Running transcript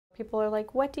People are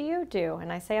like, what do you do?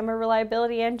 And I say, I'm a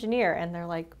reliability engineer. And they're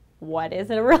like, what is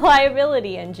a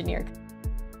reliability engineer?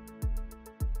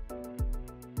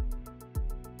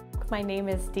 My name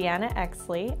is Deanna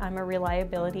Exley. I'm a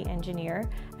reliability engineer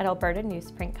at Alberta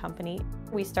Newsprint Company.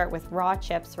 We start with raw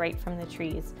chips right from the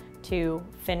trees to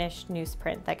finished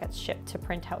newsprint that gets shipped to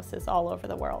print houses all over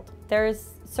the world.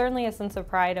 There's certainly a sense of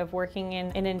pride of working in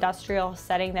an industrial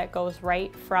setting that goes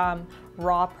right from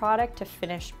raw product to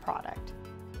finished product.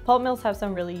 Pulp mills have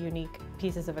some really unique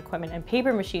pieces of equipment, and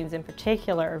paper machines in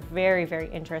particular are very, very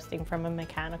interesting from a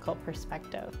mechanical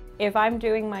perspective. If I'm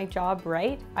doing my job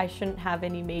right, I shouldn't have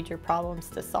any major problems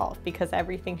to solve because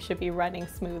everything should be running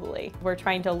smoothly. We're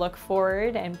trying to look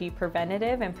forward and be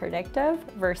preventative and predictive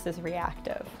versus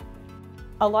reactive.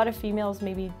 A lot of females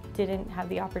maybe didn't have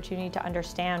the opportunity to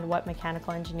understand what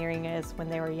mechanical engineering is when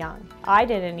they were young. I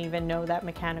didn't even know that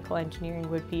mechanical engineering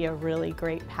would be a really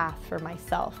great path for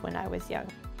myself when I was young.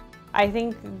 I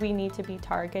think we need to be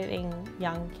targeting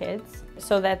young kids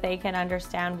so that they can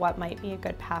understand what might be a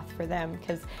good path for them,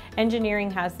 because engineering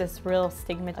has this real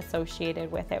stigma associated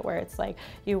with it where it's like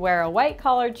you wear a white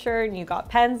collared shirt and you got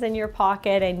pens in your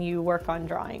pocket and you work on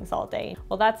drawings all day.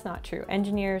 Well, that's not true.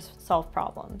 Engineers solve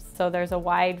problems. So there's a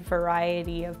wide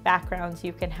variety of backgrounds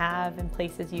you can have and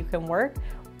places you can work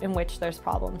in which there's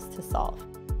problems to solve.